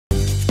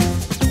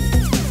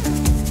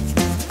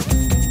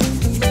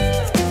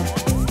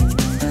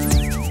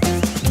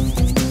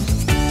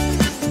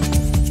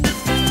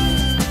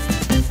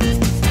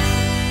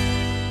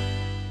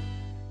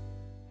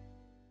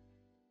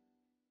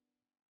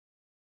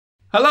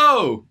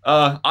Hello,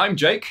 I'm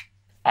Jake.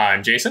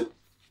 I'm Jason.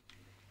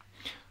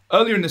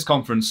 Earlier in this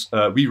conference,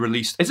 we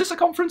released... Is this a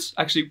conference?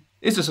 Actually,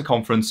 is this a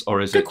conference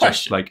or is it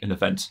just like an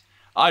event?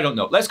 I don't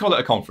know. Let's call it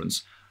a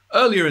conference.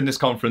 Earlier in this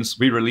conference,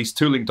 we released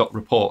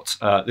tooling.report.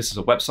 This is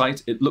a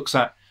website. It looks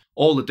at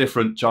all the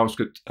different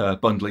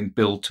JavaScript bundling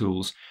build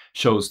tools,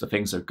 shows the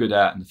things they're good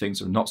at and the things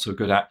they're not so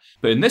good at.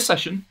 But in this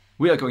session,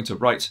 we are going to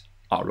write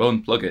our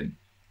own plugin.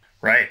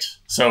 Right.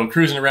 So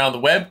cruising around the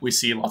web, we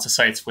see lots of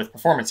sites with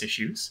performance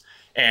issues.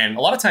 And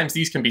a lot of times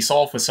these can be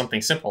solved with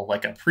something simple,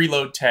 like a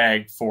preload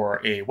tag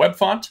for a web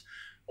font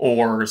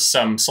or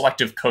some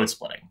selective code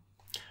splitting.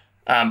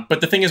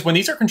 But the thing is, when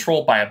these are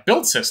controlled by a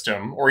build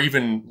system, or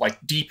even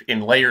like deep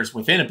in layers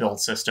within a build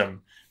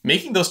system,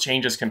 making those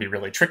changes can be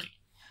really tricky.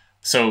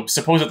 So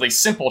supposedly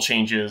simple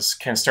changes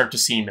can start to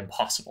seem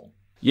impossible.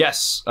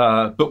 Yes,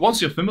 but once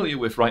you're familiar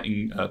with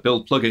writing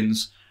build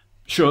plugins,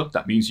 sure,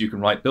 that means you can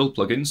write build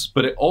plugins,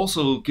 but it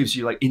also gives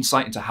you like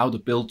insight into how the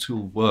build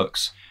tool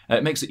works.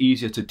 It makes it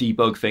easier to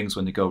debug things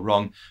when they go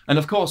wrong. And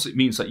of course, it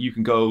means that you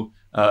can go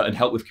and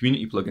help with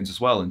community plugins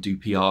as well and do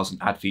PRs and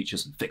add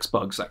features and fix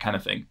bugs, that kind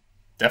of thing.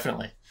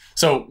 Definitely.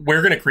 So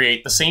we're going to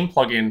create the same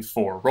plugin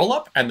for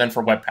Rollup and then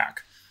for webpack,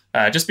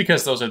 just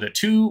because those are the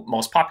two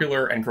most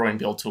popular and growing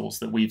build tools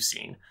that we've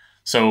seen.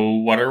 So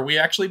what are we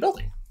actually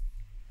building?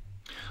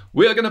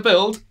 We are going to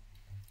build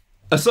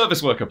a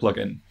service worker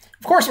plugin.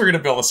 Of course, we're going to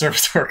build a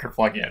service worker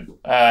plugin.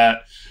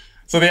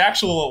 So the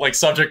actual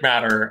subject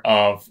matter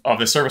of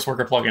the service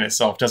worker plugin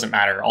itself doesn't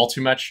matter all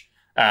too much.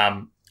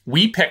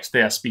 We picked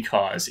this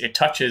because it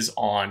touches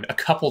on a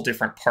couple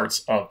different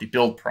parts of the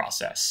build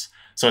process.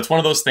 So it's one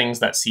of those things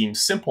that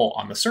seems simple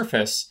on the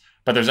surface,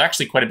 but there's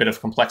actually quite a bit of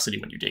complexity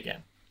when you dig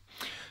in.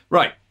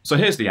 Right, so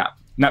here's the app.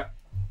 Now,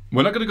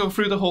 we're not going to go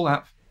through the whole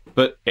app,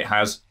 but it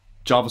has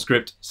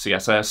JavaScript,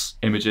 CSS,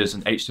 images,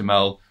 and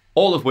HTML,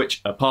 all of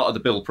which are part of the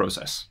build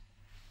process.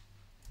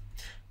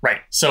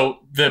 Right. So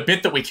the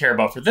bit that we care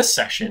about for this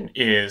session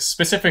is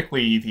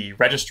specifically the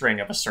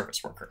registering of a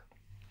service worker.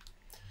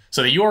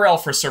 So the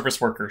URL for service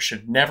worker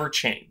should never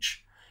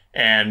change.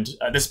 And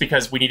this is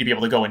because we need to be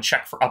able to go and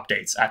check for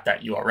updates at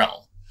that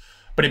URL.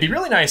 But it'd be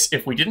really nice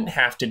if we didn't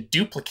have to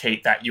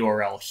duplicate that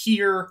URL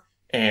here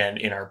and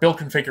in our build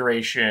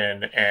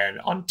configuration and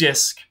on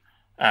disk.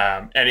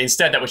 And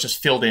instead, that was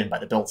just filled in by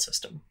the build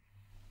system.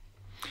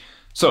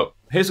 So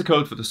here's the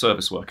code for the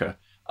service worker.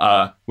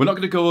 We're not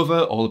going to go over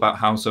all about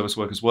how service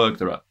workers work.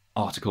 There are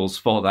articles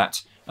for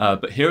that.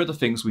 But here are the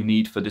things we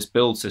need for this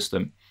build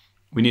system.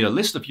 We need a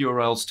list of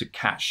URLs to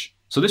cache.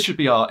 So this should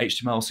be our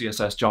HTML,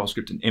 CSS,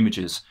 JavaScript, and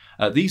images.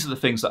 These are the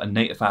things that a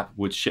native app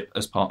would ship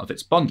as part of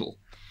its bundle.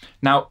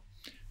 Now,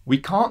 we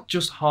can't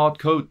just hard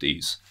code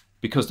these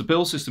because the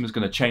build system is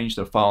going to change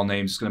their file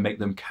names. It's going to make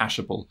them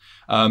cacheable.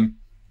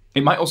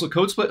 It might also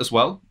code split as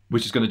well,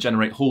 which is going to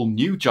generate whole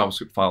new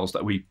JavaScript files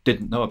that we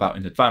didn't know about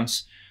in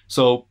advance.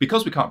 So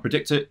because we can't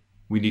predict it,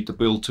 we need the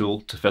build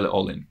tool to fill it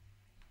all in.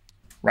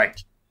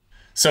 Right.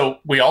 So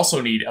we also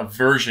need a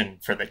version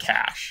for the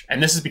cache.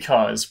 And this is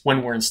because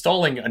when we're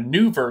installing a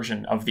new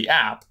version of the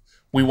app,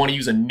 we want to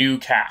use a new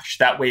cache.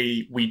 That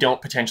way we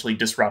don't potentially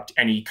disrupt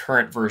any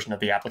current version of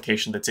the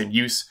application that's in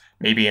use,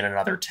 maybe in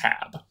another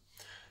tab.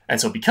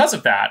 And so because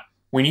of that,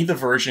 we need the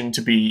version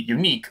to be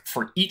unique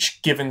for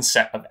each given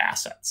set of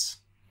assets.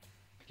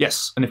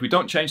 Yes, and if we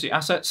don't change the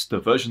assets, the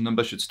version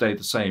number should stay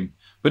the same.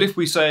 But if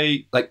we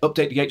say, like,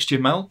 update the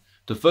HTML,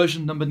 the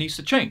version number needs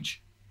to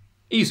change.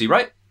 Easy,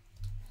 right?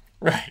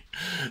 Right.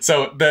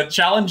 So the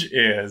challenge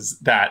is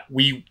that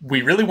we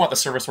really want the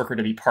service worker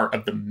to be part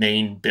of the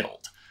main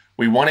build.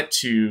 We want it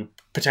to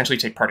potentially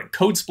take part in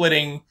code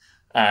splitting.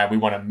 We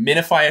want to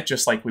minify it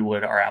just like we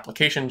would our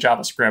application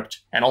JavaScript,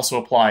 and also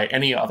apply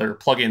any other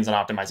plugins and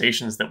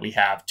optimizations that we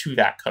have to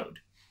that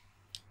code.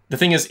 The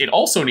thing is, it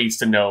also needs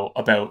to know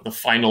about the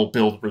final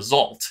build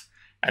result,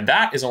 and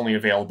that is only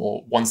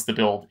available once the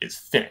build is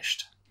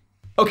finished.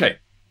 Okay,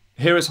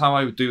 here is how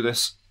I would do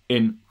this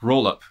in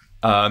Rollup.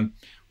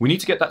 We need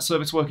to get that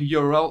service worker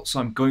URL,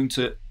 so I'm going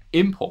to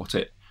import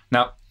it.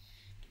 Now,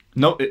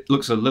 note it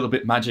looks a little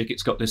bit magic.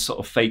 It's got this sort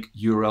of fake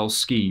URL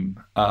scheme.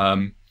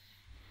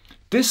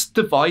 This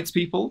divides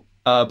people,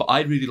 but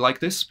I really like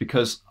this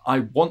because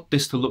I want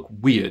this to look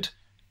weird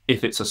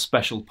if it's a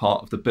special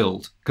part of the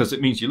build, because it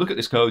means you look at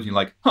this code and you're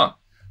like, huh,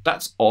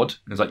 that's odd.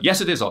 And it's like,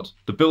 yes, it is odd.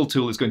 The build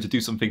tool is going to do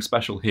something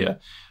special here.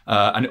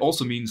 And it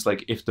also means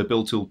like if the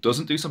build tool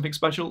doesn't do something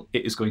special,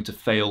 it is going to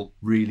fail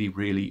really,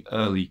 really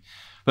early.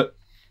 But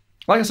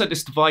like I said,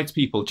 this divides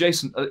people.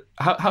 Jason,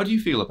 how do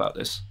you feel about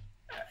this?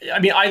 I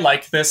mean, I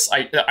like this.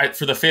 I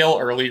for the fail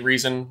early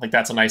reason, like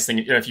that's a nice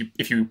thing.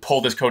 If you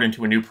pull this code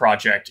into a new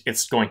project,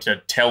 it's going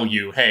to tell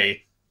you,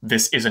 hey,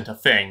 this isn't a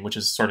thing, which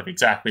is sort of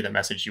exactly the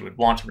message you would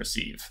want to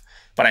receive.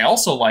 But I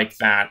also like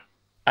that,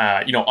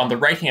 on the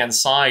right-hand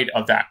side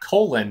of that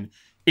colon,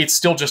 it's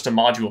still just a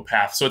module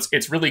path. So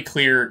it's really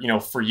clear,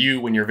 for you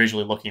when you're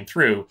visually looking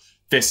through,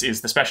 this is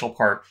the special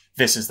part,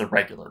 this is the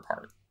regular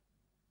part.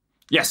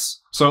 Yes.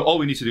 So all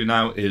we need to do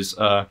now is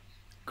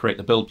create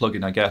the build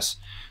plugin, I guess.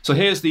 So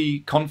here's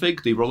the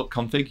config, the Rollup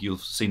config.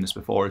 You've seen this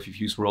before if you've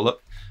used Rollup.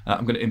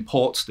 I'm going to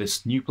import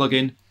this new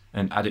plugin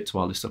and add it to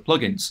our list of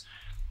plugins.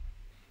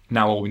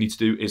 Now all we need to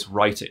do is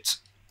write it.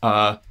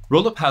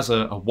 Rollup has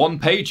a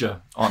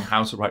one-pager on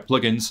how to write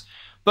plugins,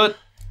 but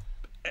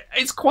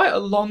it's quite a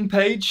long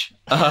page.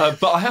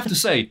 But I have to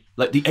say,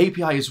 like, the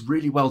API is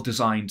really well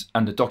designed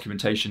and the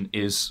documentation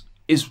is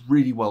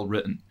really well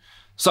written.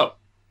 So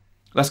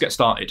let's get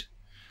started.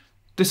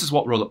 This is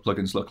what Rollup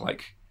plugins look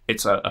like.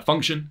 It's a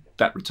function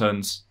that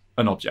returns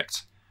an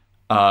object.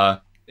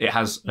 It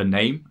has a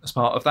name as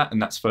part of that,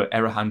 and that's for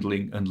error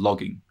handling and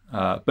logging.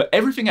 But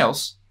everything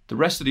else, the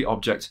rest of the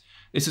object,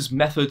 this is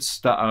methods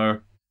that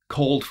are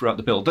called throughout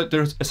the build.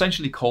 They're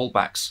essentially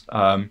callbacks.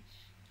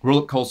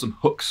 Rollup calls them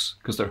hooks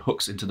because they're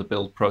hooks into the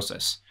build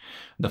process.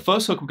 The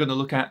first hook we're going to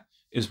look at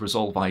is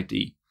resolve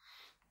ID.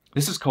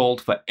 This is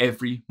called for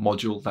every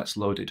module that's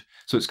loaded.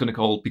 So it's going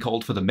to be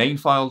called for the main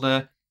file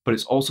there, but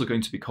it's also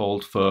going to be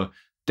called for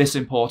this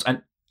import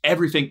and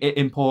everything it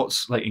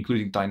imports, like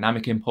including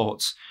dynamic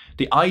imports.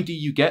 The ID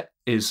you get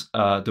is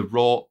the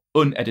raw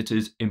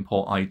unedited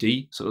import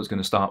ID. So it's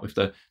going to start with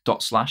the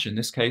 / in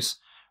this case.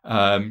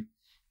 And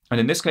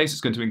in this case,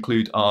 it's going to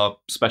include our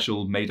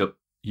special made up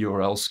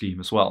URL scheme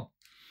as well.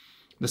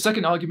 The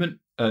second argument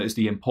is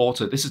the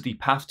importer. This is the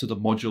path to the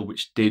module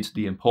which did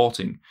the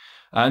importing.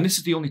 And this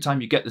is the only time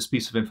you get this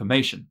piece of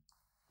information.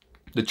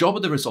 The job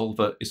of the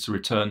resolver is to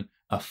return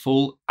a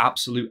full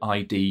absolute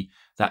ID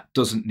that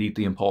doesn't need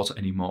the importer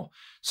anymore.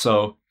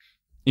 So,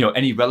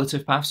 any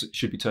relative paths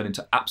should be turned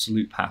into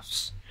absolute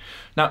paths.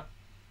 Now,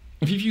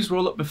 if you've used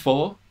Rollup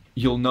before,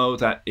 you'll know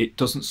that it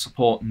doesn't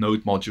support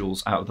node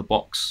modules out of the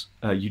box.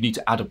 You need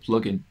to add a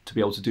plugin to be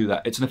able to do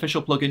that. It's an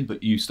official plugin,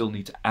 but you still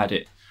need to add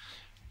it.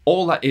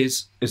 All that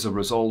is a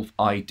resolve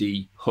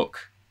ID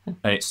hook.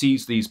 And it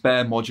sees these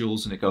bare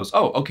modules and it goes,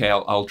 oh, okay,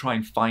 I'll try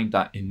and find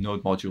that in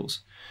node modules.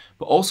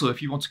 But also,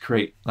 if you want to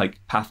create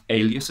like path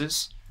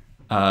aliases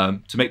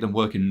to make them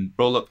work in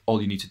Rollup,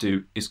 all you need to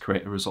do is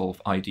create a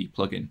resolve ID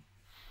plugin.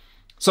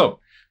 So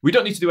we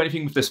don't need to do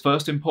anything with this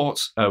first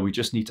import. We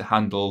just need to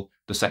handle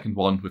the second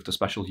one with the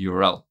special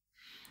URL.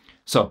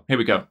 So here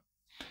we go.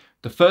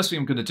 The first thing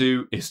I'm going to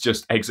do is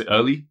just exit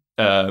early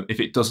if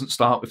it doesn't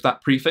start with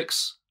that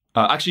prefix.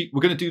 Actually,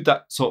 we're going to do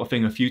that sort of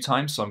thing a few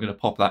times, so I'm going to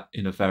pop that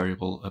in a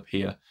variable up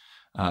here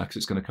because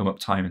it's going to come up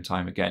time and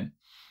time again.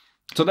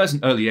 So there's an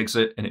early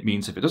exit, and it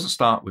means if it doesn't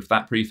start with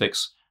that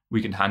prefix, we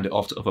can hand it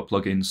off to other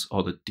plugins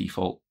or the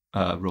default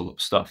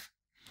Rollup stuff.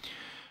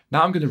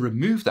 Now I'm going to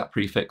remove that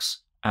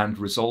prefix and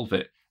resolve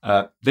it.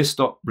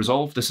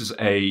 This.resolve, this is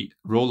a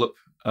Rollup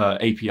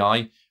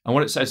API, and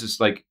what it says is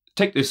like,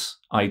 take this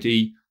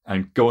ID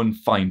and go and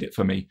find it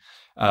for me.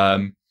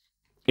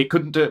 It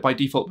couldn't do it by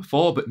default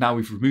before, but now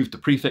we've removed the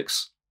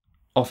prefix,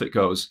 off it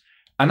goes.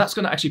 And that's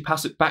going to actually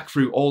pass it back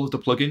through all of the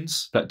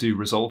plugins that do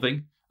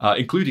resolving,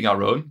 including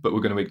our own, but we're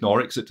going to ignore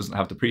it because it doesn't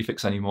have the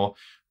prefix anymore.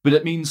 But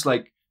it means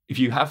like if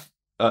you have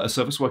a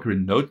service worker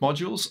in node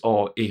modules,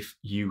 or if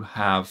you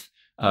have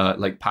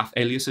like path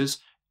aliases,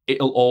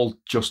 it'll all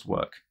just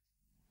work.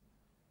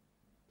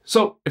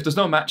 So if there's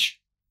no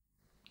match,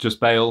 just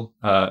bail,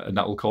 and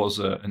that will cause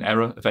an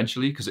error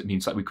eventually because it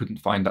means that we couldn't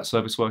find that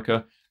service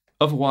worker.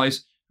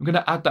 Otherwise, I'm going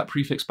to add that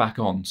prefix back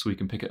on so we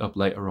can pick it up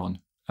later on.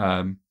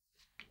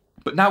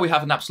 But now we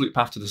have an absolute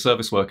path to the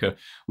service worker.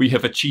 We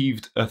have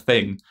achieved a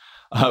thing.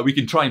 We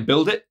can try and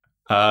build it.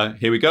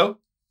 Here we go.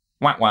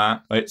 Wah, wah.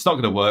 It's not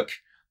going to work.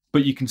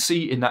 But you can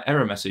see in that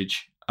error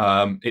message,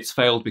 it's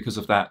failed because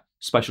of that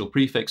special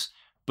prefix,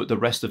 but the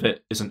rest of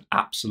it is an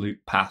absolute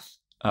path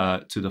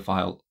to the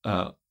file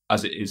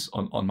as it is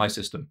on my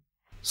system.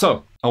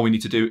 So all we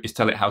need to do is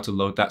tell it how to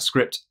load that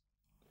script.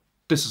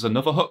 This is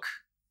another hook,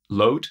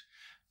 load.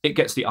 It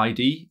gets the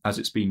ID as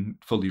it's been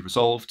fully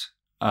resolved.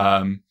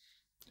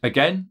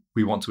 Again,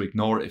 we want to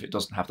ignore it if it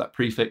doesn't have that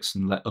prefix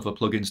and let other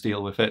plugins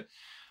deal with it.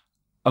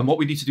 And what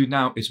we need to do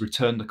now is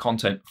return the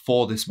content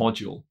for this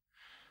module.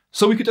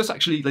 So we could just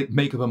actually like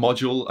make up a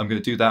module. I'm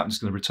going to do that. I'm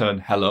just going to return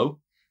hello.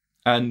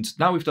 And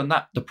now we've done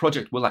that, the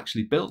project will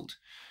actually build.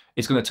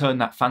 It's going to turn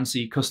that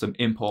fancy custom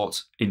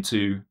import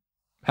into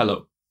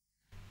hello.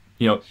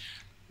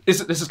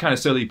 This is kind of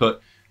silly,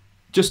 but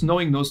just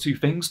knowing those two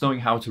things, knowing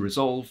how to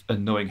resolve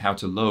and knowing how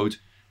to load,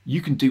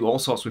 you can do all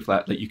sorts with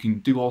that. Like you can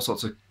do all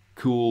sorts of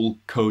cool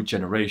code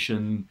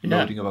generation,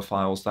 loading other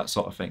files, that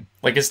sort of thing.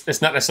 Like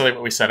it's not necessarily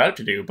what we set out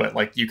to do, but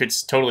like you could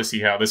totally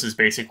see how this is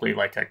basically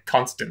like a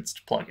constants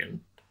plugin.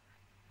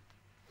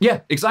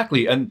 Yeah,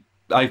 exactly. And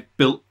I've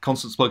built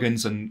constants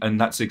plugins, and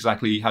that's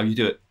exactly how you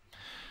do it.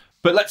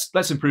 But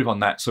let's improve on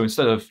that. So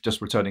instead of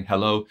just returning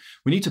hello,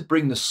 we need to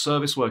bring the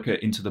service worker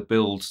into the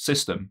build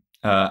system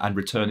and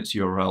return its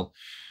URL.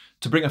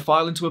 To bring a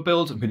file into a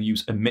build, I'm going to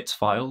use emit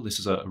file. This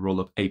is a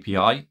Rollup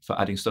API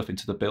for adding stuff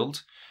into the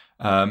build.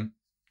 I'm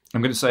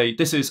going to say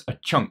this is a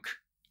chunk,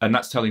 and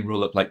that's telling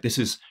Rollup like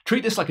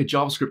treat this like a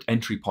JavaScript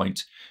entry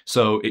point.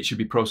 So it should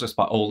be processed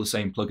by all the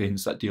same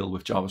plugins that deal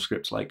with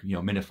JavaScript, like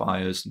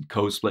minifiers and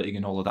code splitting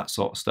and all of that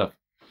sort of stuff.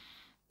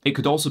 It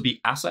could also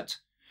be asset,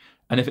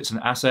 and if it's an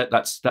asset,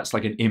 that's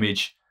like an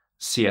image.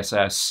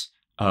 CSS,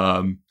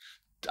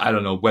 I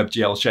don't know,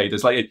 WebGL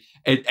shaders, like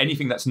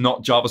anything that's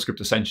not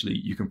JavaScript, essentially,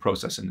 you can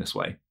process in this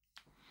way.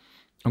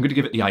 I'm going to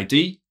give it the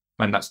ID,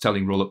 and that's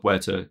telling Rollup where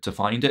to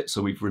find it.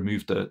 So we've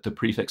removed the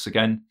prefix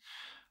again.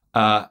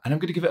 And I'm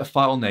going to give it a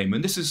file name.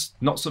 And this is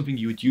not something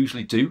you would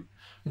usually do.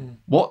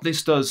 What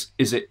this does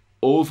is it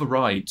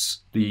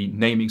overrides the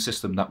naming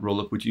system that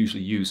Rollup would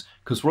usually use,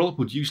 because Rollup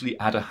would usually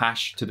add a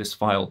hash to this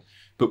file.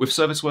 But with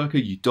Service Worker,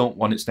 you don't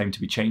want its name to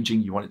be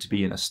changing. You want it to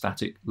be in a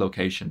static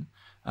location.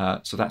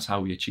 So that's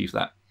how we achieve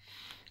that.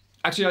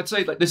 Actually, I'd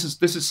say like this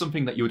is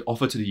something that you would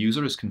offer to the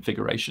user as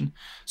configuration.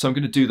 So I'm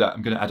going to do that.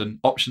 I'm going to add an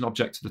option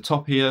object to the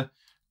top here,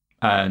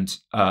 and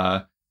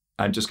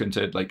I'm just going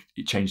to like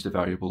change the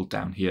variable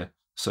down here.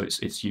 So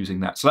it's using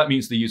that. So that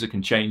means the user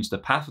can change the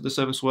path of the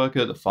service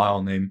worker, the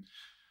file name,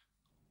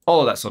 all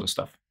of that sort of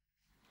stuff.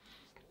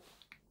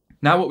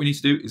 Now what we need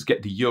to do is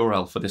get the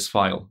URL for this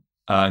file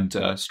and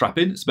strap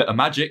in. It's a bit of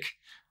magic.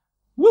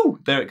 Woo!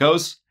 There it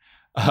goes.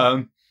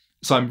 So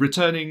I'm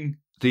returning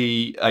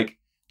the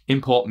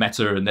import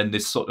meta and then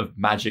this sort of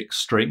magic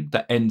string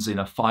that ends in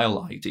a file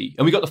ID.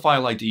 And we got the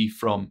file ID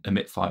from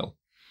emit file.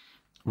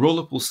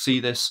 Rollup will see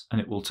this and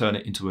it will turn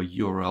it into a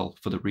URL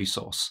for the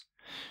resource.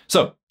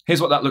 So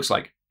here's what that looks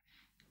like.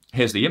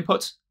 Here's the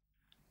input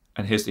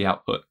and here's the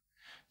output.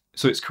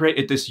 So it's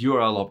created this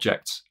URL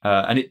object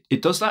and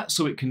it does that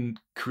so it can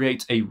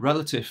create a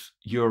relative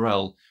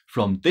URL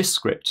from this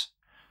script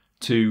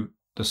to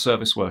the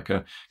service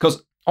worker.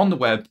 Because on the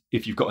web,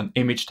 if you've got an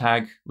image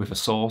tag with a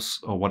source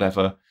or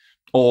whatever,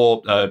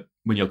 or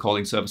when you're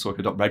calling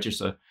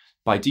serviceworker.register,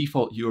 by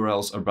default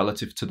URLs are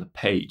relative to the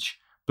page.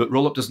 But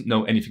Rollup doesn't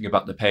know anything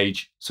about the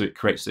page, so it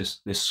creates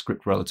this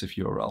script relative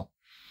URL.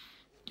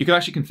 You can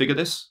actually configure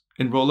this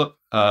in Rollup,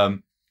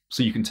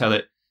 so you can tell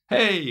it,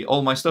 hey,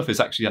 all my stuff is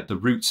actually at the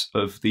root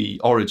of the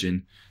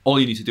origin. All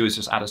you need to do is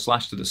just add a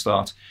slash to the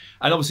start.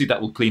 And obviously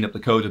that will clean up the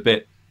code a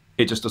bit.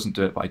 It just doesn't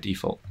do it by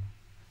default.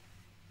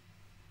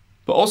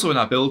 But also in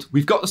our build,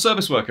 we've got the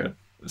service worker.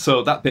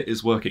 So that bit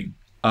is working.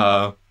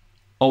 All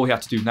we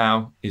have to do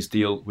now is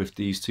deal with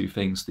these two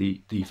things,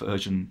 the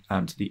version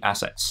and the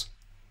assets.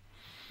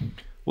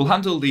 We'll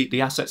handle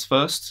the assets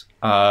first.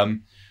 To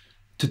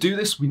do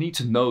this, we need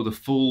to know the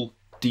full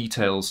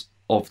details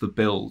of the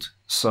build.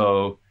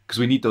 So, because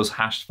we need those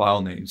hashed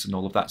file names and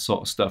all of that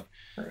sort of stuff.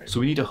 Right. So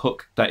we need a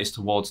hook that is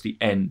towards the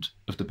end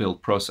of the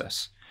build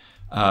process.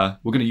 We're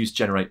going to use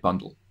generate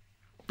bundle.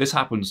 This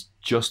happens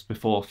just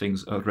before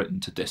things are written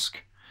to disk.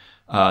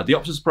 The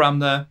options param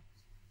there,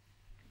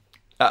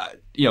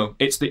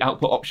 it's the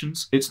output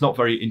options. It's not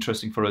very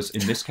interesting for us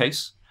in this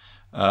case.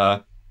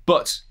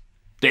 But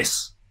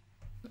this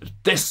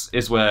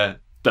is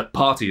where the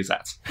party is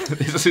at.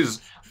 This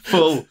is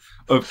full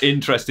of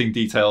interesting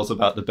details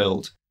about the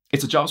build.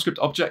 It's a JavaScript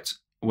object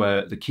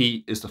where the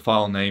key is the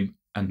file name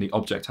and the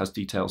object has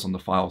details on the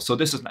file. So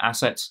this is an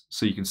asset.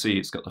 So you can see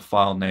it's got the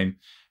file name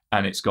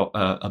and it's got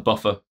a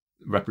buffer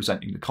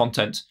representing the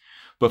content.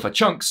 But for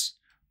chunks,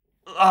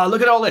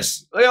 look at all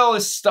this. Look at all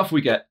this stuff we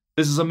get.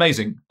 This is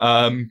amazing.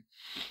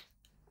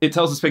 It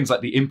tells us things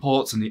like the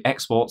imports and the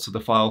exports of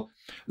the file.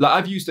 Like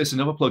I've used this in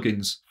other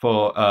plugins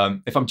for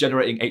if I'm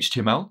generating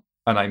HTML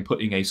and I'm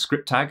putting a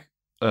script tag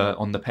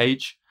on the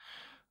page,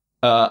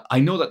 I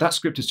know that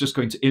script is just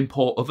going to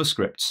import other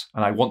scripts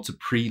and I want to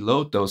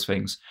preload those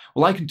things.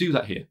 Well, I can do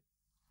that here.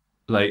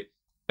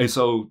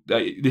 So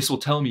this will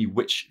tell me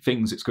which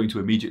things it's going to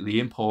immediately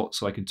import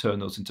so I can turn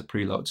those into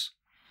preloads.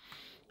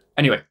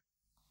 Anyway,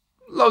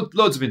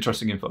 loads of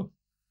interesting info.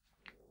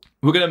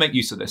 We're going to make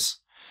use of this.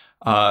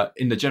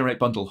 In the generate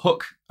bundle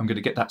hook, I'm going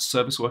to get that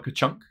service worker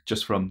chunk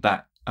just from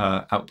that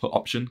output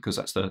option because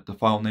that's the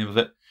file name of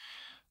it.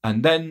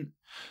 And then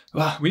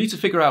we need to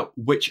figure out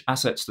which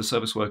assets the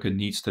service worker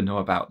needs to know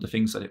about, the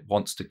things that it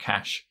wants to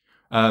cache.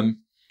 I'm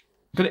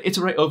going to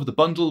iterate over the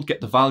bundle,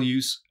 get the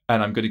values,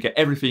 and I'm going to get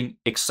everything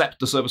except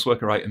the service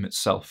worker item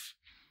itself.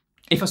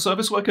 If a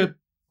service worker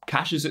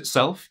caches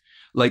itself,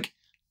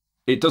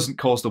 it doesn't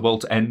cause the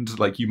world to end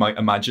like you might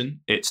imagine.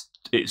 It's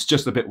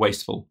just a bit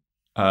wasteful.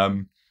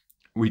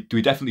 We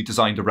definitely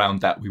designed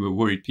around that. We were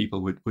worried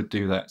people would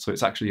do that, so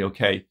it's actually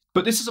okay.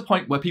 But this is a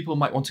point where people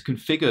might want to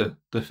configure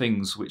the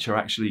things which are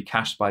actually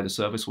cached by the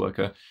service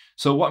worker.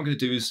 So what I'm going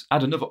to do is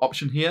add another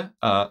option here,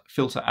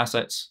 filter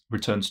assets,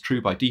 returns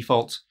true by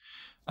default,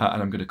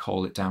 and I'm going to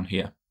call it down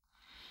here.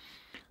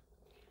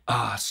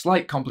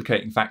 Slight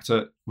complicating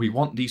factor, we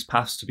want these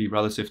paths to be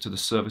relative to the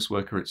service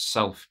worker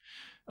itself.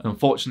 And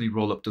unfortunately,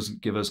 Rollup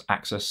doesn't give us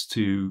access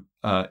to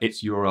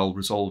its URL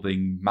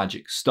resolving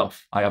magic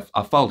stuff. I've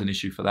filed an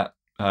issue for that,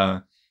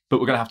 but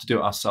we're going to have to do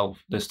it ourselves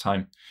this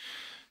time.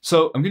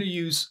 So I'm going to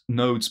use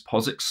Node's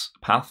POSIX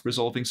path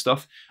resolving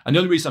stuff. And the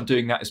only reason I'm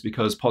doing that is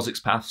because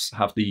POSIX paths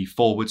have the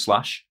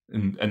 /,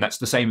 and that's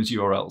the same as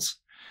URLs.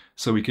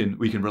 So we can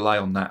rely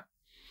on that.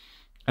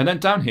 And then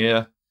down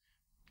here,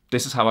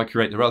 this is how I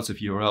create the relative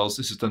URLs.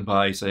 This is done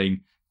by saying,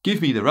 give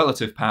me the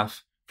relative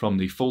path from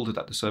the folder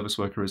that the service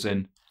worker is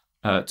in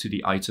to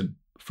the item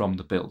from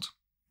the build.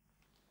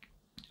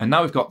 And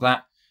now we've got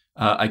that,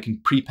 I can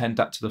prepend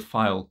that to the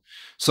file.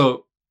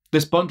 So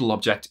this bundle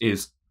object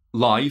is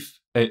live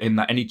in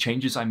that any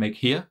changes I make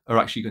here are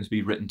actually going to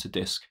be written to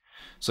disk.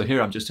 So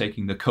here I'm just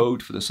taking the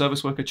code for the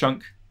service worker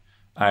chunk.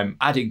 I'm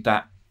adding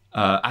that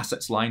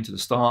assets line to the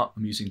start.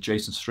 I'm using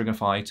JSON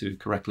stringify to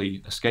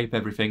correctly escape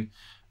everything.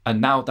 And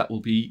now that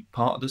will be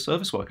part of the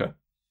service worker.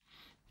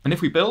 And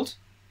if we build,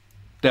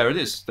 there it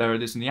is. There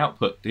it is in the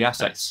output, the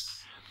assets.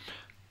 Nice.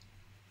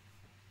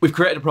 We've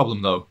created a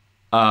problem though.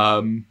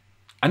 And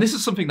this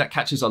is something that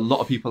catches a lot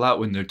of people out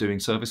when they're doing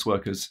service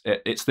workers.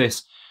 It's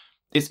this.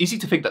 It's easy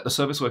to think that the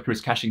service worker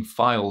is caching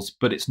files,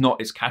 but it's not.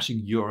 It's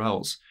caching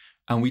URLs.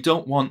 And we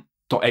don't want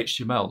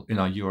 .html in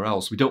our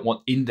URLs. We don't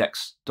want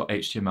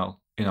index.html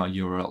in our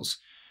URLs.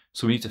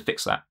 So we need to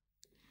fix that.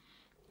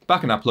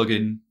 Back in our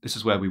plugin, this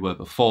is where we were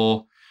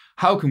before.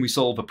 How can we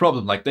solve a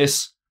problem like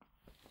this?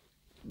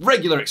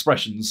 Regular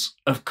expressions.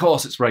 Of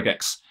course, it's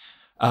regex.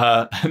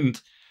 And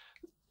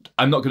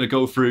I'm not going to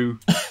go through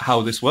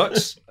how this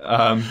works.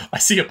 I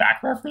see a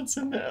back reference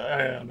in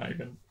there. I'm not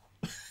even...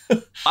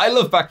 I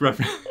love back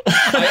reference.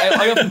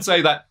 I often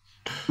say that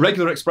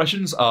regular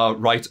expressions are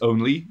write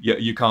only.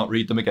 You can't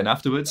read them again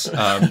afterwards.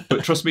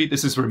 But trust me,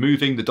 this is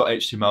removing the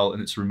 .html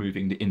and it's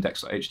removing the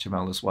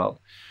index.html as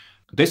well.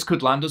 This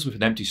could land us with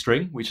an empty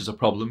string, which is a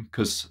problem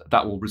because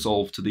that will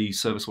resolve to the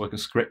service worker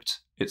script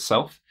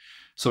itself.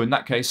 So in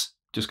that case,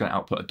 just going to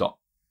output a dot.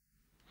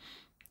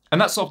 And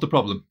that solved the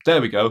problem.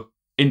 There we go.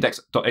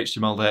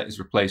 Index.html there is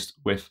replaced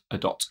with a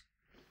dot.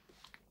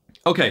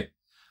 Okay,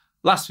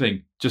 last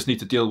thing, just need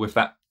to deal with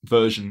that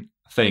version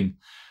thing.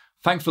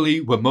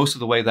 Thankfully, we're most of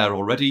the way there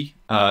already.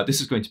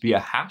 This is going to be a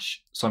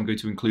hash, so I'm going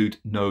to include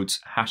nodes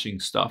hashing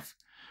stuff.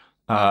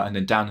 And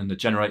then down in the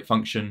generate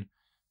function,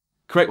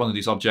 create one of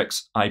these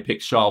objects. I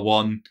picked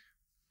SHA-1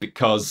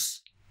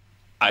 because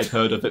I'd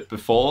heard of it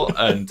before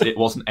and it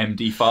wasn't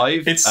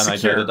MD5. It's and secure,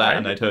 I'd heard of that, right?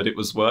 and I'd heard it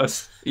was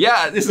worse.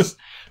 Yeah, this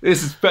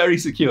is very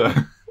secure.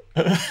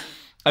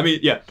 I mean,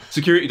 yeah,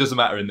 security doesn't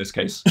matter in this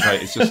case,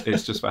 right?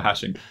 It's just for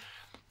hashing.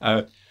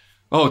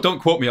 Oh, don't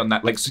quote me on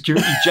that. Like,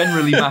 security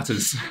generally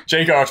matters.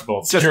 Jake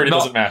Archibald, security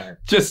doesn't matter.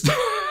 Just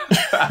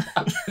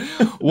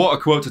what a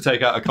quote to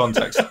take out of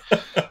context.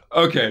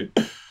 Okay.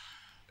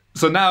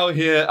 So now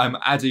here I'm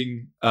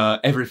adding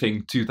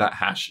everything to that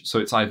hash. So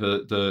it's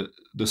either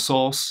the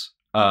source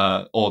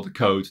or the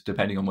code,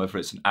 depending on whether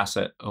it's an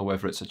asset or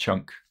whether it's a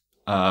chunk.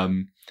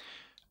 And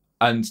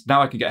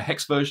now I can get a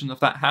hex version of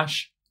that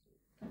hash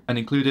and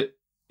include it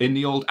in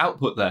the old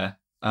output there.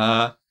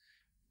 And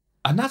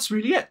that's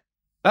really it.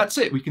 That's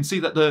it. We can see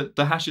that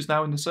the hash is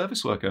now in the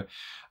service worker.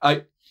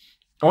 I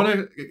want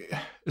to.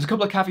 There's a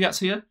couple of caveats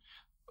here.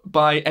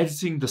 By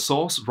editing the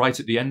source right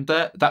at the end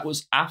there, that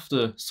was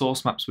after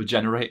source maps were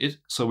generated.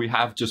 So we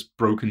have just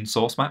broken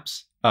source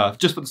maps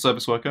just for the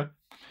service worker.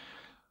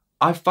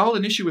 I filed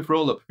an issue with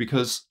Rollup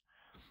because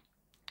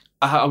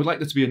I would like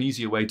there to be an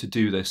easier way to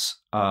do this.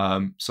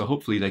 So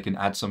hopefully they can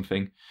add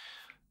something.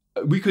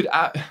 We could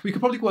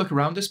probably work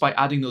around this by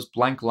adding those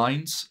blank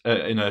lines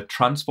in a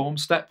transform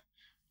step.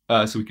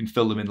 So we can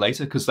fill them in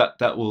later, because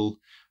that will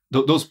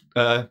those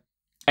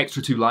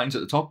extra 2 lines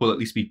at the top will at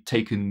least be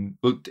taken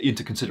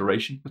into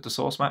consideration with the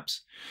source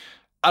maps.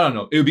 I don't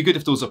know. It would be good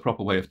if there was a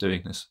proper way of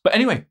doing this. But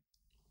anyway,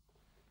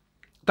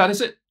 that is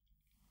it.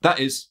 That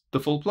is the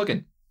full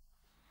plugin.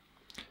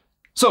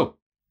 So,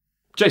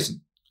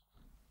 Jason,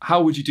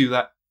 how would you do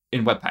that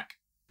in Webpack?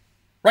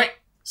 Right.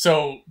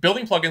 So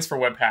building plugins for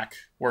Webpack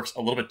works a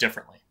little bit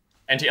differently.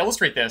 And to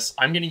illustrate this,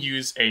 I'm going to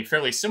use a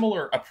fairly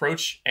similar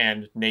approach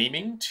and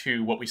naming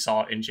to what we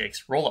saw in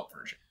Jake's Rollup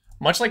version.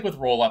 Much like with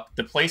Rollup,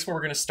 the place where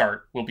we're going to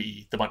start will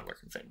be the bundler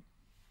config.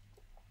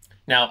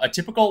 Now, a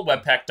typical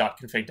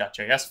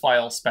webpack.config.js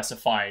file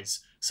specifies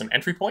some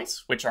entry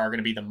points, which are going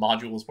to be the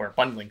modules where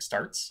bundling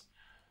starts,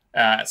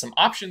 some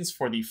options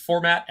for the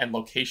format and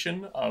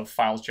location of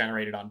files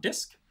generated on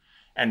disk,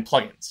 and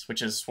plugins,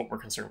 which is what we're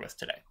concerned with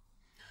today.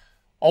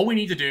 All we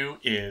need to do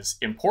is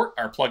import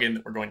our plugin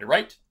that we're going to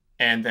write,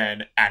 and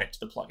then add it to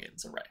the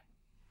plugins array.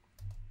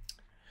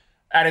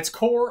 At its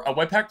core, a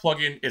Webpack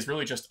plugin is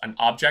really just an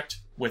object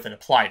with an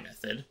apply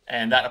method,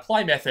 and that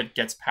apply method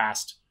gets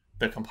past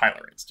the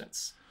compiler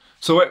instance.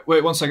 So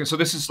wait 1 second. So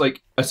this is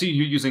like, I see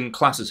you using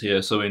classes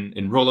here. So in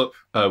Rollup,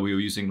 we were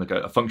using like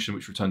a function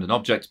which returned an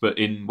object, but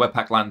in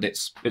Webpack land,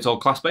 it's all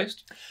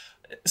class-based?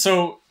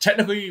 So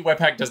technically,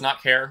 Webpack does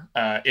not care.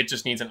 It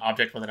just needs an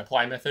object with an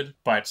apply method,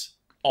 but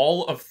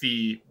all of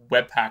the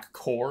Webpack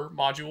core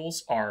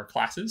modules are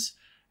classes.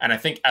 And I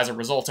think as a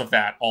result of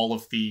that, all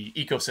of the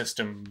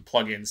ecosystem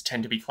plugins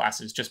tend to be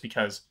classes just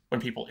because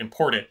when people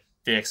import it,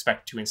 they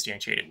expect to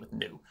instantiate it with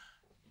new.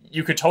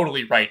 You could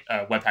totally write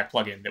a Webpack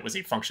plugin that was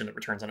a function that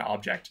returns an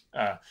object.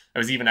 I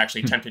was even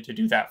actually tempted to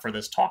do that for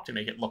this talk to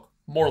make it look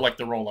more like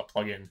the Rollup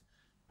plugin.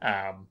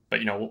 But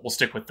you know, we'll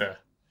stick with the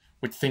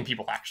thing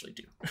people actually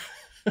do.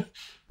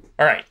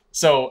 All right.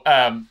 So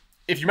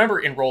if you remember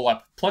in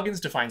Rollup,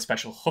 plugins define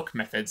special hook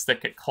methods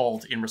that get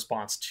called in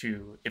response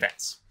to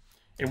events.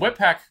 In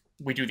Webpack,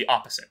 we do the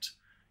opposite.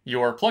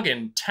 Your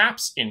plugin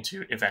taps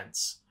into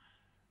events.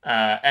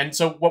 And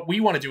so what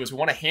we want to do is we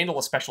want to handle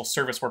a special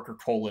service worker :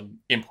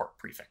 import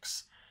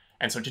prefix.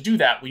 And so to do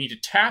that, we need to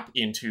tap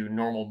into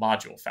normal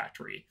module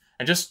factory.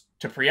 And just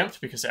to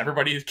preempt, because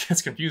everybody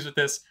gets confused with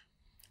this,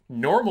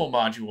 normal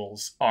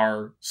modules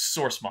are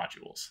source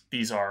modules.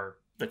 These are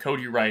the code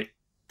you write,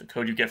 the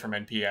code you get from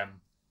NPM,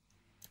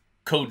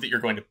 code that you're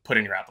going to put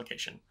in your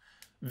application.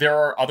 There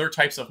are other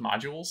types of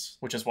modules,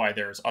 which is why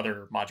there's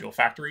other module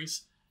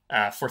factories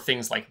for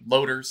things like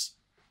loaders.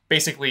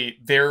 Basically,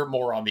 they're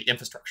more on the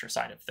infrastructure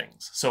side of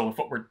things. So if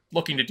what we're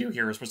looking to do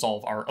here is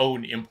resolve our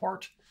own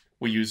import,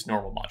 we use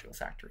normal module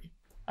factory.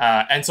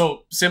 And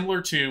so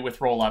similar to with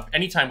Rollup,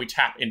 anytime we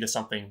tap into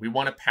something, we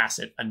want to pass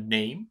it a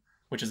name,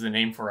 which is the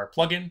name for our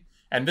plugin.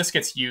 And this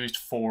gets used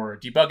for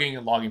debugging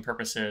and logging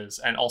purposes,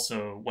 and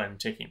also when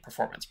taking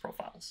performance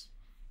profiles.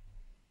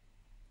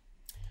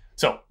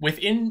 So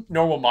within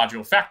normal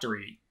module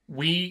factory,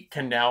 we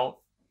can now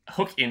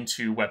hook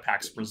into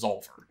Webpack's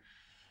resolver.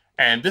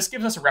 And this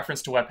gives us a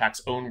reference to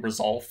Webpack's own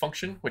resolve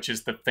function, which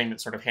is the thing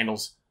that sort of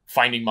handles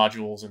finding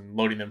modules and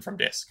loading them from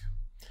disk.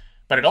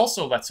 But it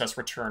also lets us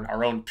return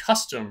our own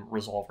custom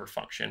resolver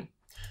function,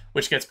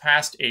 which gets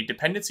passed a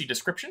dependency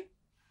description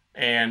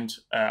and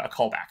a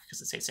callback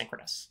because it's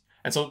asynchronous.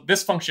 And so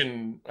this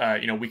function,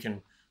 we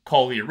can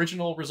call the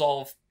original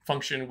resolve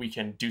function, we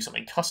can do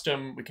something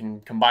custom, we can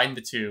combine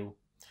the two.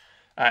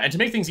 And to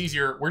make things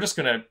easier, we're just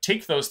going to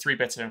take those 3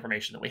 bits of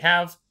information that we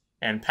have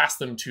and pass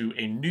them to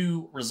a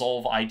new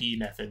resolve ID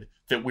method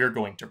that we're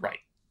going to write.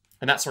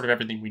 And that's sort of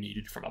everything we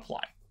needed from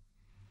apply.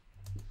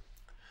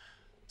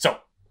 So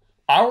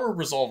our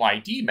resolve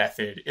ID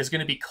method is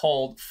going to be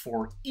called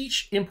for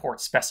each import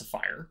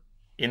specifier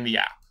in the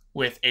app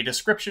with a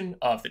description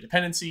of the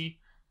dependency,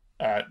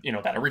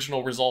 that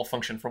original resolve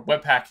function from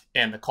Webpack,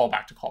 and the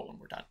callback to call when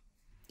we're done.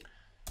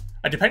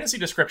 A dependency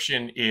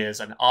description is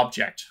an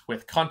object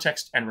with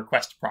context and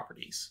request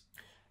properties.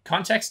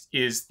 Context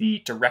is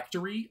the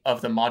directory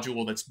of the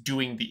module that's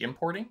doing the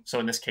importing, so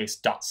in this case,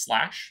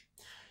 /.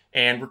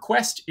 And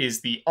request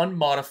is the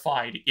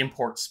unmodified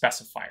import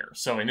specifier.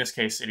 So in this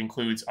case, it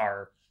includes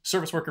our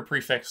service worker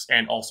prefix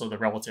and also the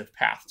relative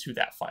path to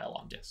that file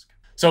on disk.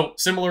 So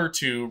similar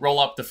to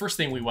Rollup, the first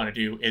thing we want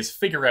to do is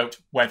figure out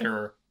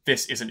whether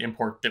this is an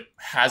import that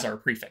has our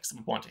prefix that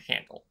we want to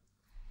handle.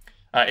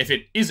 If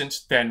it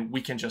isn't, then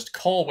we can just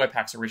call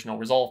Webpack's original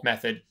resolve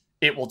method.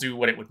 It will do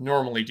what it would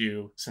normally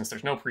do. Since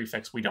there's no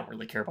prefix, we don't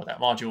really care about that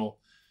module.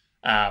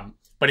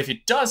 But if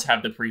it does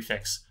have the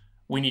prefix,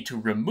 we need to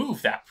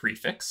remove that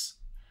prefix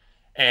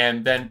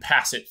and then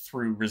pass it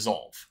through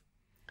resolve.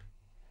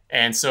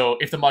 And so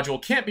if the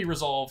module can't be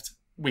resolved,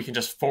 we can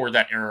just forward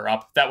that error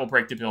up. That will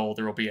break the build.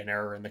 There will be an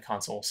error in the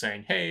console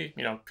saying, hey,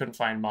 couldn't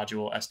find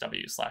module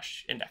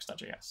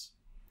sw/index.js.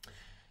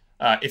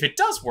 If it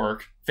does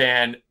work,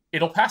 then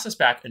it'll pass us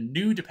back a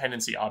new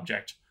dependency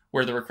object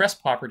where the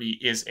request property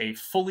is a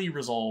fully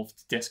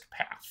resolved disk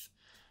path.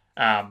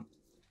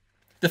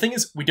 The thing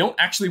is, we don't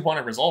actually want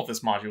to resolve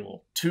this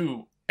module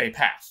to a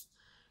path,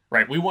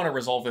 right? We want to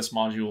resolve this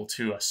module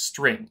to a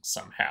string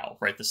somehow,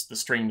 right? The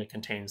string that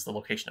contains the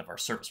location of our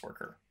service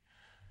worker.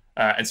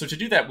 And so to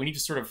do that, we need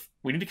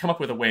to come up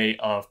with a way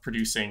of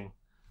producing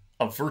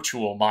a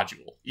virtual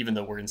module, even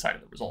though we're inside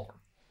of the resolver.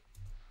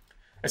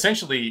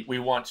 Essentially, we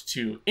want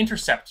to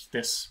intercept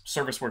this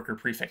service worker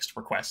prefixed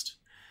request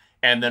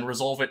and then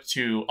resolve it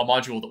to a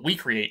module that we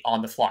create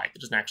on the fly that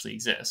doesn't actually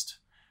exist,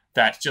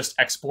 that just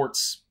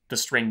exports the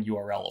string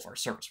URL of our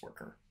service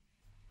worker.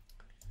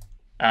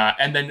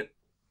 And then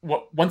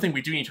one thing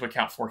we do need to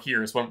account for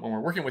here is when we're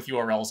working with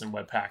URLs in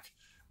Webpack,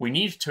 we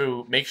need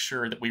to make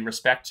sure that we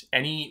respect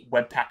any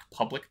Webpack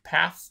public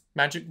path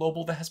magic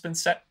global that has been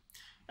set.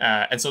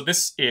 And so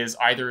this is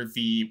either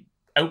the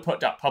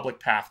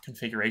output.public path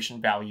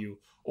configuration value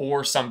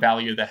or some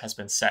value that has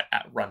been set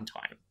at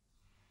runtime.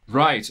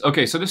 Right.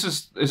 Okay. So this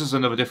is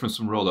another difference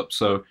from Rollup.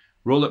 So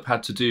Rollup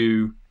had to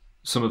do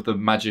some of the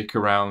magic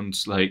around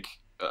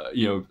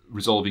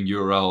resolving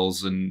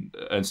URLs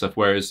and stuff,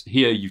 whereas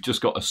here you've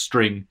just got a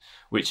string,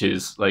 which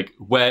is like,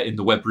 where in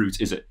the web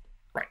root is it?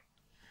 Right.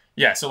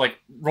 Yeah. So like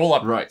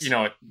Rollup, right.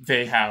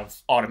 They have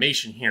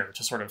automation here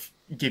to sort of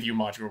give you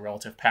module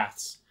relative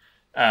paths.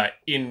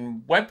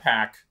 In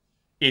Webpack,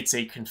 it's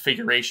a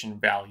configuration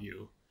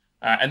value.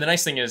 And the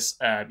nice thing is,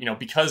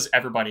 because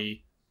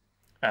everybody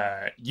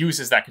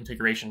uses that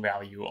configuration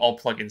value, all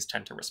plugins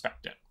tend to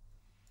respect it.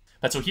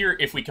 But so here,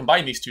 if we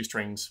combine these two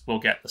strings, we'll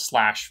get the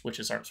 /, which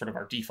is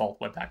our default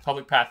Webpack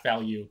public path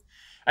value.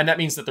 And that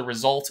means that the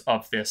result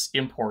of this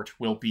import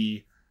will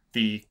be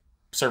the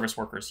service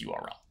worker's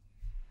URL.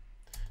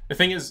 The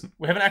thing is,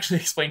 we haven't actually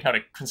explained how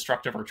to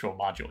construct a virtual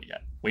module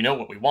yet. We know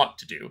what we want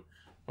to do.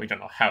 We don't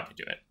know how to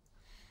do it.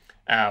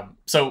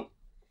 So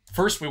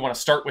first, we want to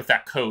start with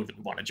that code that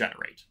we want to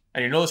generate.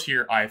 And you notice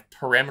here, I've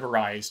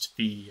parameterized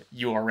the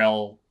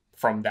URL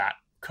from that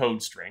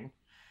code string.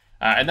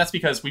 And that's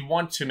because we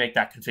want to make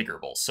that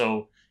configurable.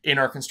 So in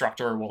our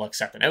constructor, we'll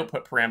accept an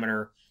output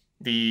parameter.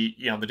 The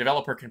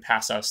developer can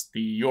pass us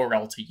the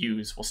URL to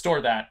use. We'll store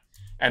that.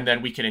 And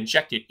then we can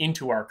inject it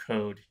into our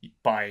code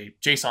by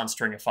JSON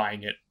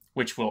stringifying it,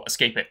 which will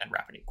escape it and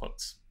wrap it in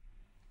quotes.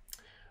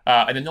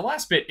 And then the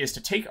last bit is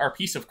to take our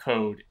piece of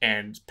code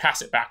and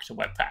pass it back to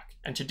webpack.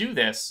 And to do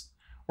this,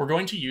 we're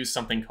going to use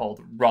something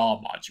called raw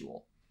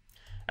module.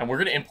 And we're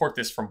going to import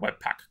this from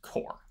webpack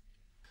core.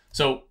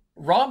 So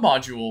raw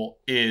module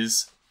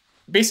is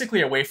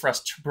basically a way for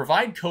us to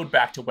provide code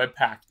back to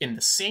webpack in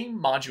the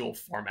same module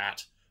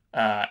format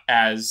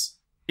as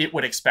it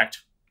would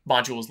expect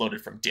modules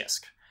loaded from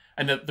disk.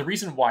 And the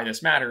reason why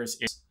this matters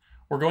is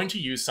we're going to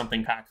use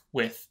something back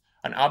with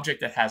an object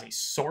that has a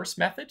source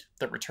method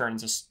that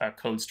returns a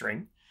code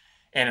string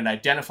and an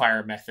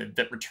identifier method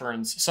that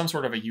returns some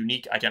sort of a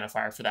unique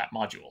identifier for that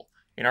module,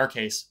 in our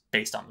case,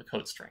 based on the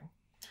code string.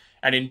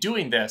 And in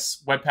doing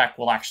this, webpack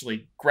will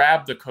actually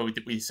grab the code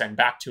that we send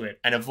back to it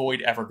and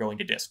avoid ever going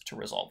to disk to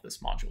resolve this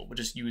module. We'll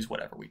just use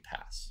whatever we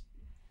pass.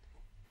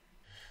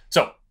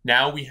 So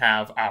now we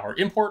have our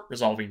import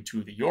resolving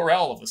to the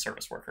URL of the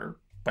service worker,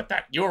 but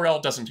that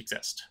URL doesn't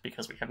exist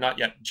because we have not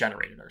yet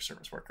generated our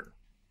service worker.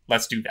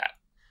 Let's do that.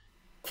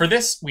 For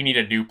this, we need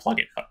a new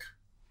plugin hook.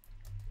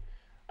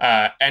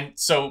 And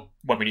so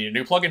when we need a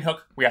new plugin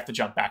hook, we have to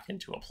jump back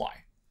into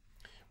apply.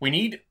 We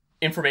need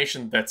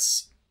information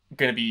that's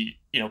going to be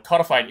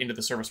codified into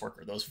the service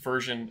worker, those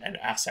version and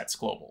assets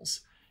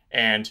globals.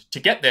 And to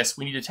get this,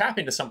 we need to tap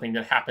into something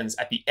that happens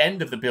at the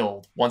end of the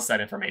build once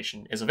that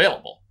information is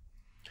available.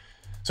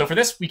 So for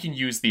this, we can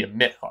use the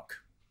emit hook.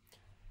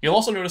 You'll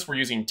also notice we're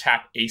using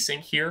tap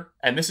async here,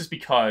 and this is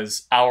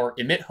because our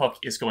emit hook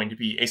is going to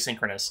be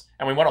asynchronous,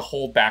 and we want to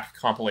hold back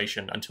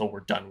compilation until we're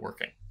done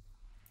working.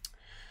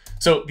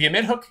 So the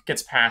emit hook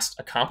gets passed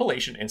a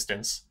compilation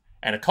instance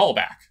and a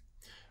callback,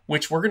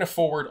 which we're going to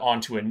forward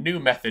onto a new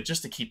method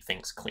just to keep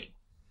things clean.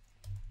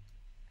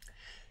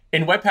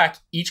 In Webpack,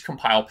 each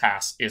compile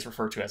pass is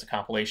referred to as a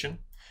compilation,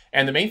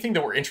 and the main thing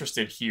that we're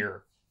interested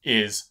here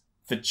is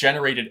the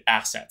generated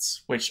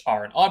assets, which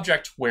are an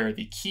object where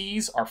the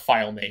keys are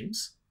file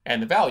names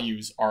and the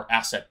values are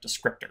asset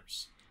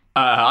descriptors.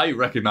 I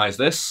recognize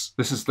this.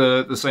 This is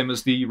the same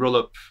as the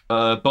Rollup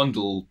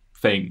bundle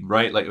thing,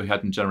 right? Like we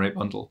had in Generate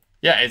Bundle.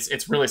 Yeah,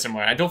 it's really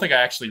similar. I don't think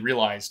I actually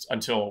realized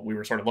until we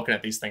were sort of looking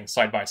at these things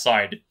side by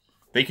side,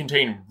 they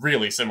contain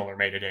really similar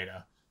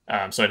metadata.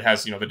 So it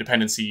has, the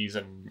dependencies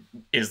and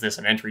is this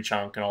an entry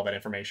chunk and all that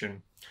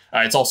information.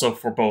 It's also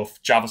for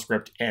both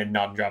JavaScript and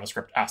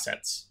non-JavaScript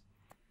assets.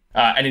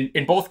 And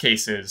in both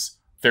cases,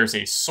 there's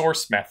a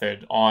source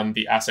method on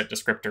the asset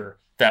descriptor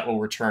that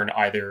will return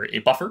either a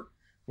buffer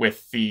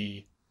with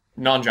the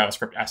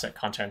non-JavaScript asset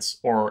contents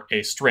or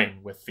a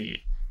string with the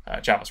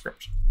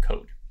JavaScript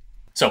code.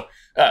 So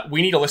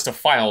we need a list of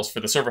files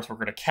for the service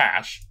worker to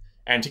cache.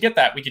 And to get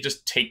that, we could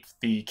just take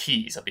the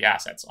keys of the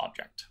assets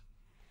object.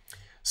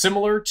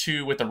 Similar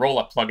to with the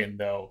Rollup plugin,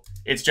 though,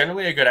 it's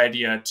generally a good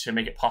idea to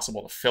make it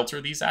possible to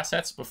filter these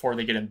assets before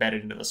they get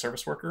embedded into the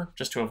service worker,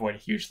 just to avoid a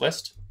huge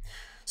list.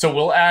 So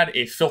we'll add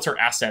a filter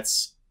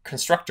assets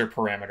constructor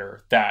parameter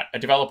that a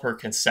developer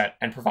can set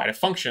and provide a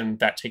function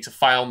that takes a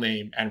file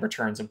name and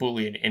returns a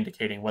Boolean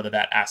indicating whether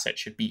that asset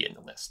should be in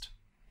the list.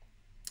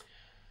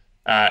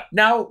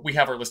 Now we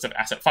have our list of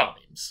asset file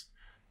names.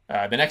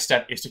 The next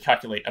step is to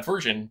calculate a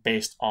version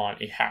based on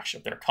a hash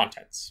of their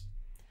contents.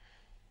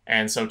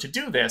 And so to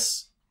do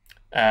this,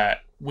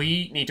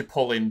 we need to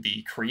pull in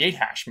the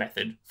createHash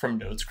method from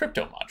Node's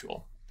crypto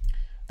module.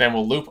 Then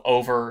we'll loop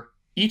over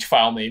each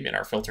file name in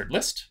our filtered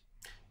list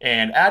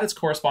and add its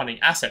corresponding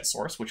asset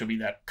source, which will be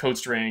that code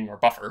string or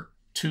buffer,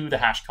 to the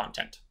hash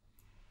content.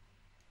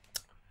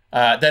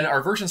 Then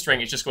our version string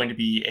is just going to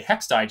be a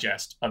hex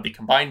digest of the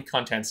combined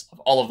contents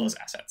of all of those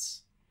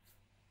assets.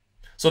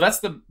 So that's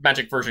the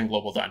magic version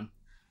global done.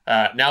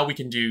 Now we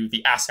can do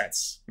the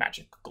assets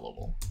magic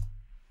global.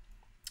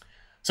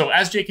 So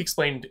as Jake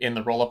explained in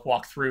the Rollup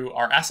walkthrough,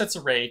 our assets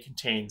array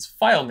contains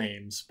file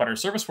names, but our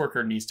service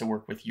worker needs to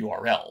work with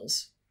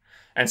URLs.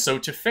 And so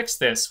to fix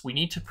this, we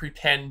need to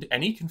prepend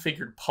any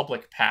configured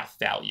public path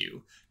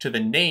value to the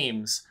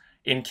names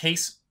in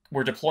case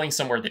we're deploying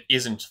somewhere that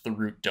isn't the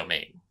root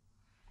domain.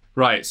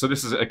 Right. So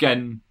this is,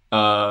 again,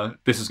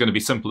 this is going to be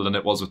simpler than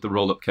it was with the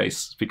Rollup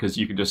case because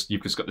you've just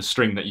got the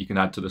string that you can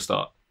add to the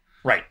start.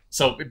 Right.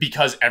 So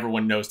because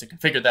everyone knows to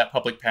configure that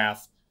public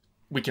path,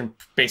 we can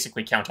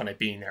basically count on it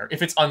being there.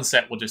 If it's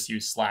unset, we'll just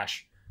use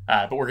 /,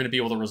 but we're going to be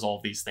able to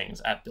resolve these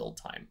things at build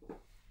time.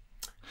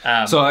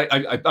 So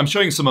I'm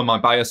showing some of my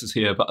biases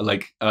here, but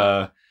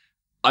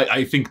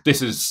I think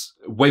this is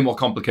way more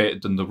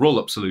complicated than the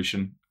Rollup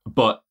solution.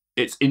 But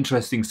it's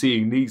interesting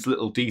seeing these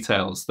little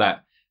details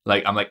that,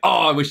 I'm like,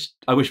 oh, I wish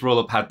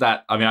Rollup had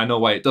that. I mean, I know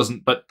why it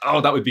doesn't, but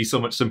oh, that would be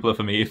so much simpler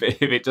for me if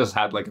it just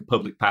had like a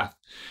public path,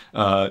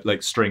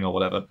 string or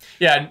whatever.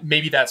 Yeah,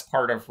 maybe that's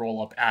part of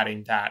Rollup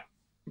adding that.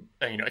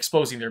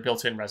 Exposing their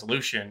built-in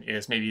resolution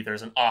is maybe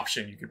there's an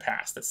option you could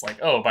pass that's like,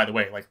 oh, by the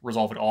way,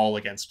 resolve it all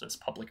against this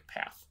public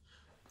path.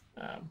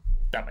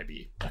 That might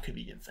be a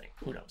convenient thing.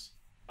 Who knows?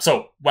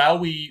 So while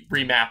we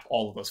remap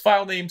all of those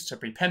file names to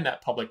prepend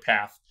that public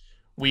path,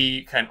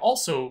 we can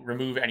also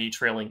remove any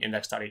trailing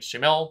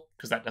index.html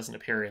because that doesn't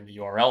appear in the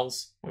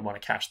URLs. We want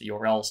to cache the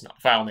URLs,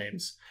 not file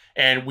names.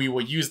 And we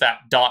will use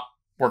that dot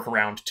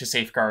workaround to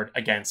safeguard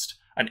against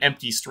an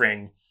empty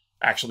string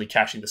actually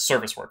caching the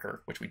service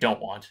worker, which we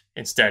don't want.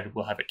 Instead,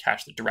 we'll have it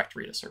cache the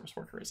directory the service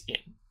worker is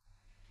in.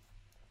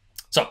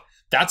 So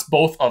that's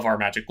both of our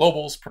magic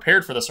globals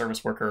prepared for the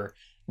service worker.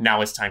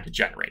 Now it's time to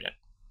generate it.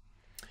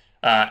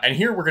 And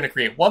here we're going to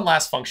create one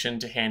last function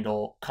to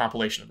handle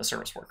compilation of the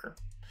service worker.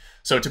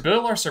 So to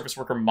build our service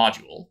worker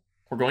module,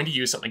 we're going to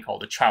use something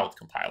called a child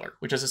compiler,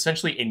 which is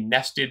essentially a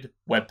nested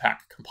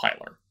webpack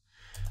compiler.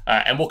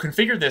 And we'll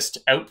configure this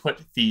to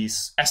output the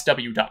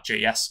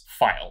sw.js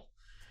file.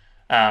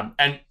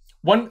 And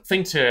one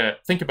thing to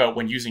think about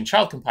when using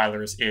child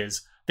compilers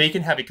is they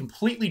can have a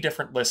completely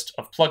different list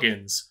of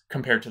plugins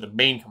compared to the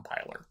main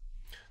compiler.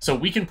 So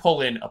we can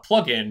pull in a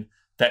plugin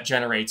that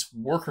generates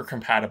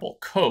worker-compatible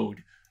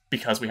code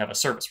because we have a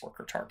service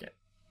worker target.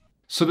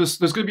 So there's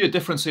going to be a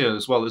difference here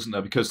as well, isn't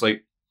there? Because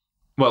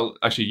well,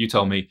 actually, you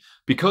tell me.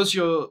 Because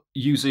you're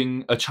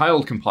using a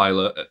child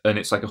compiler and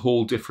it's like a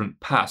whole different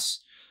pass,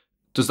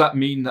 does that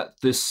mean that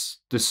this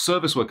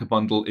service worker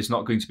bundle is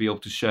not going to be able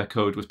to share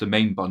code with the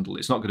main bundle?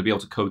 It's not going to be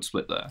able to code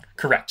split there?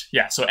 Correct.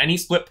 Yeah. So any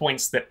split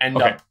points that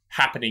end up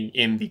happening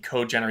in the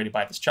code generated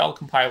by this child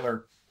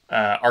compiler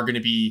are going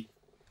to be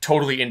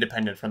totally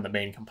independent from the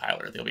main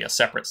compiler. There'll be a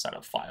separate set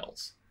of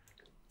files.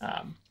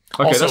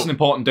 Okay, also, that's an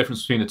important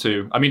difference between the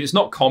two. I mean, it's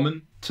not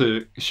common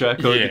to share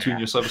code between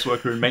your service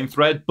worker and main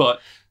thread,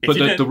 but the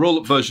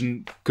Rollup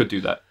version could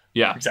do that.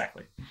 Yeah,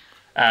 exactly.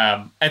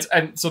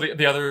 And so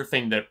the other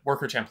thing that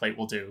worker template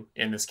will do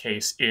in this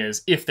case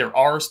is if there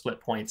are split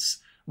points,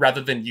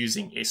 rather than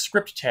using a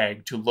script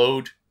tag to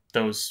load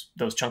those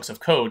chunks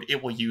of code,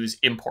 it will use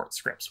import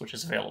scripts, which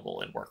is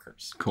available in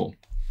workers. Cool.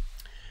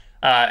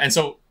 And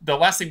so the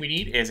last thing we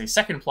need is a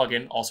second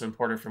plugin, also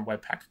imported from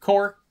Webpack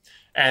Core.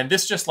 And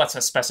this just lets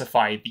us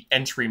specify the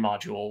entry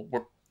module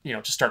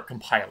to start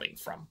compiling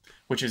from,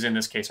 which is in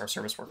this case our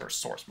service worker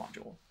source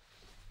module.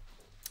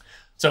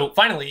 So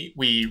finally,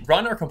 we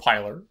run our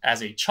compiler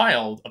as a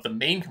child of the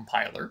main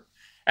compiler.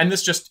 And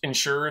this just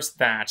ensures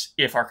that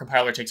if our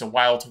compiler takes a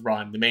while to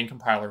run, the main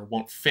compiler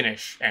won't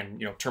finish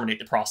and terminate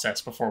the process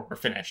before we're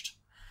finished.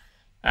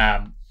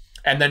 And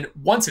then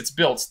once it's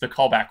built, the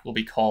callback will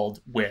be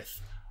called with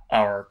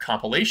our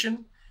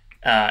compilation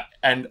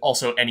and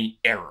also any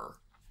error.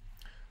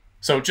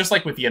 So just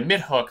like with the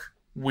emit hook,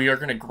 we are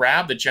going to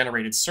grab the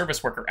generated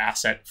service worker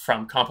asset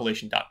from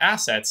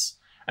compilation.assets,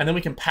 and then we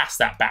can pass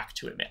that back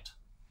to emit.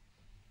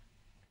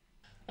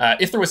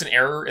 If there was an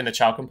error in the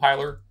child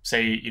compiler,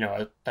 say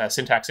a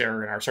syntax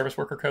error in our service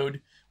worker code,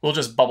 we'll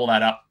just bubble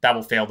that up. That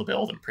will fail the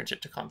build and print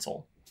it to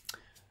console.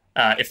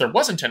 If there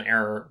wasn't an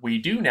error, we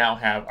do now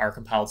have our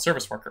compiled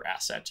service worker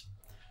asset.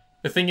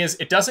 The thing is,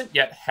 it doesn't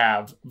yet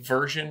have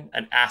version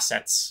and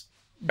assets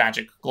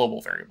magic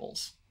global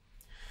variables.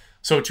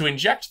 So to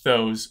inject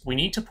those, we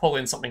need to pull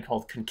in something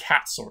called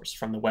concat source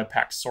from the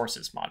Webpack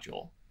sources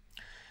module.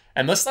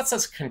 And this lets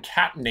us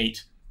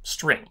concatenate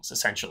strings,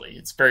 essentially.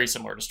 It's very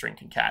similar to string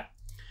concat,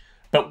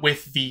 but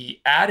with the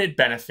added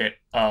benefit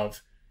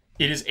of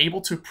it is able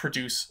to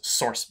produce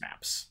source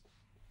maps.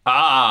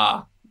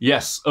 Ah,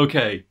 yes.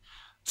 Okay.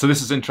 So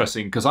this is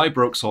interesting because I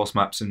broke source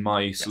maps in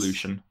my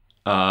solution.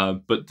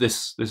 But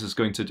this is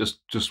going to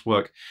just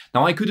work.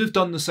 Now I could have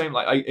done the same.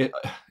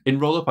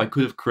 In Rollup, I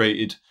could have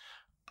created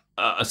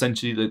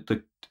essentially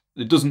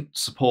it doesn't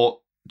support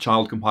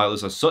child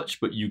compilers as such,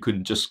 but you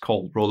can just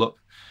call Rollup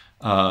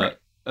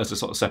as a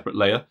sort of separate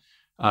layer.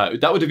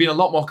 That would have been a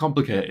lot more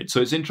complicated.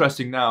 So it's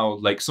interesting now,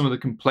 like some of the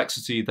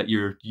complexity that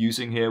you're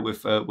using here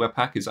with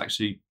Webpack is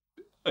actually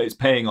it's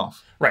paying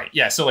off. Right.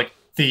 Yeah. So like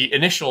the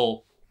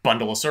initial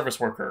bundle of service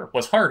worker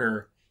was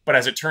harder. But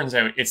as it turns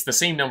out, it's the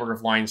same number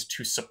of lines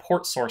to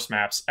support source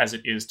maps as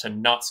it is to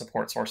not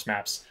support source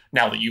maps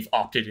now that you've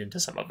opted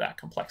into some of that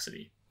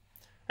complexity.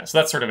 So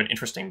that's sort of an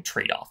interesting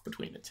trade-off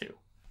between the two.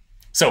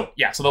 So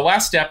yeah, so the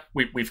last step,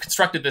 we've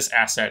constructed this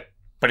asset,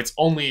 but it's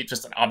only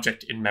just an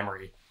object in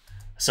memory.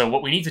 So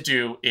what we need to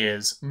do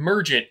is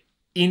merge it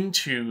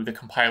into the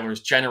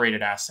compiler's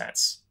generated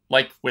assets.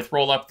 Like with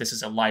Rollup, this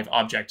is a live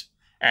object,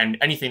 and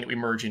anything that we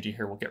merge into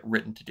here will get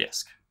written to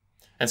disk.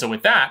 And so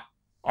with that,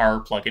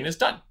 our plugin is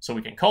done. So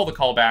we can call the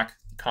callback,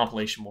 the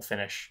compilation will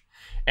finish,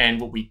 and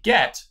what we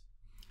get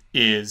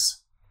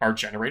is our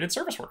generated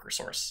service worker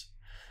source.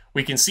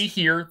 We can see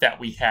here that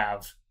we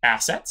have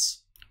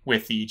assets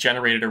with the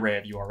generated array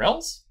of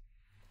URLs,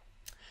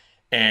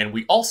 and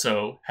we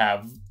also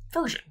have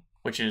version,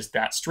 which is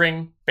that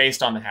string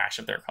based on the hash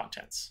of their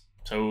contents.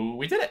 So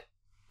we did it.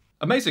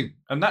 Amazing,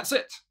 and that's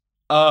it.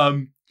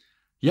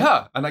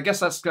 Yeah, and I guess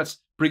that's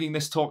bringing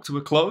this talk to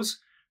a close,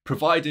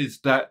 provided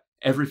that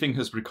everything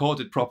has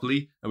recorded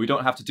properly and we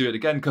don't have to do it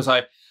again, because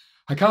I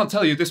can't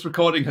tell you, this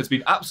recording has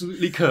been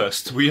absolutely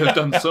cursed. We have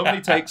done so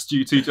many takes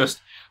due to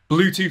just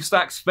Bluetooth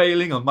stacks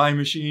failing on my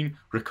machine,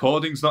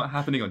 recordings not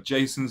happening on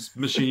Jason's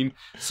machine.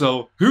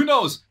 So who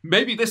knows?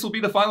 Maybe this will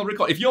be the final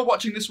record. If you're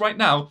watching this right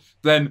now,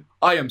 then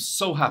I am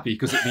so happy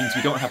because it means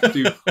we don't have to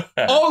do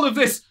all of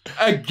this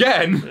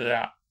again.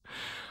 Yeah.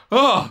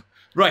 Oh,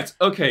 right.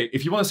 Okay.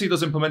 If you want to see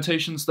those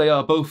implementations, they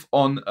are both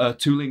on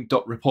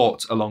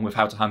tooling.report, along with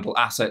how to handle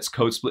assets,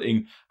 code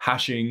splitting,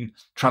 hashing,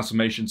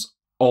 transformations,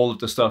 all of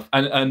the stuff.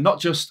 And not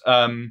just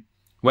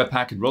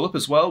Webpack and Rollup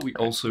as well. We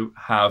also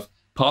have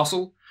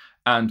Parcel,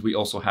 and we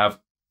also have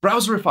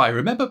Browserify.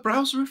 Remember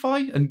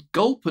Browserify and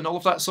Gulp and all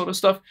of that sort of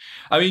stuff?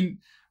 I mean,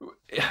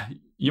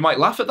 you might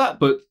laugh at that,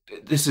 but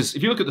this is,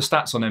 if you look at the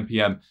stats on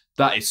NPM,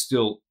 that is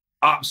still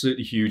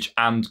absolutely huge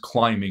and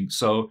climbing.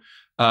 So,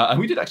 and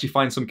we did actually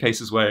find some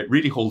cases where it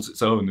really holds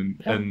its own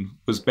and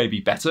was maybe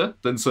better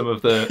than some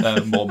of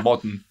the more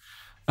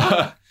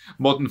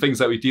modern things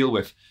that we deal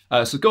with.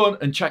 So go on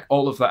and check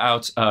all of that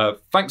out.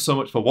 Thanks so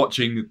much for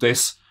watching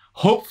this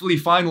hopefully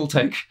final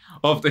take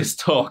of this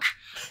talk.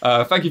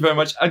 Thank you very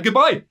much, and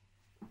goodbye.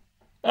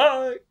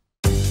 Bye.